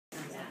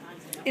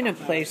in a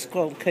place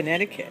called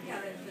Connecticut.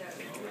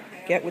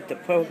 Get with the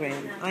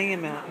program. I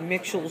am at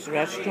Mitchels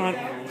Restaurant.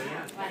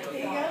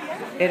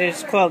 It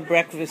is called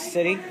Breakfast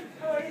City.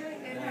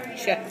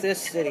 Check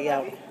this city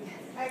out.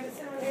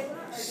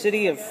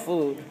 City of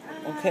food.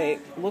 Okay,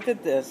 look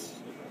at this.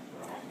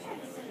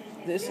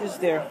 This is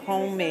their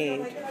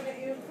homemade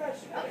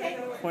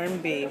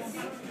corned beef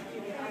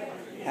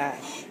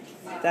hash.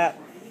 That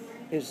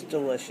is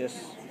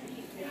delicious.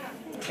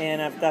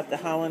 And I've got the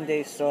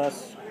hollandaise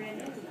sauce.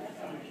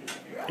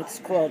 It's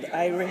called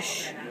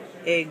Irish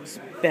Eggs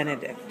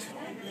Benedict.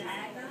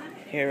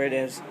 Here it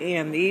is.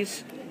 And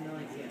these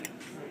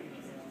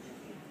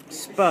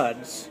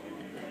spuds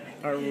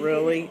are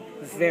really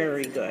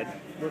very good.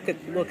 Look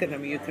at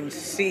them. You can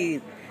see,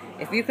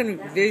 if you can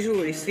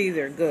visually see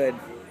they're good,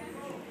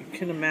 you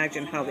can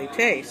imagine how they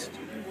taste.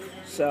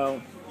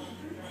 So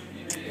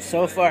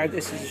far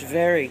this is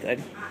very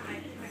good.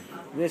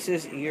 This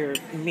is your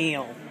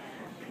meal,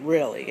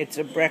 really. It's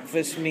a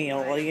breakfast meal.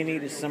 All you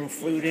need is some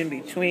fruit in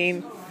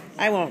between.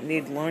 I won't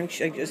need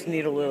lunch. I just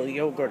need a little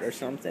yogurt or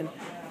something.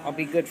 I'll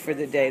be good for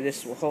the day.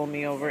 This will hold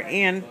me over.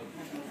 And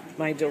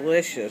my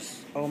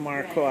delicious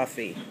Omar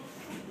coffee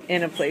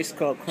in a place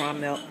called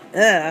Cromwell.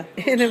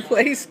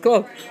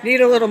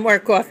 Need a little more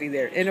coffee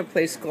there. In a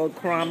place called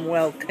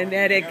Cromwell,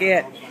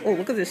 Connecticut. Oh,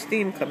 look at the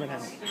steam coming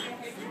out.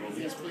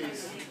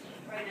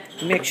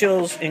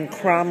 Mitchels in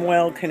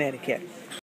Cromwell, Connecticut.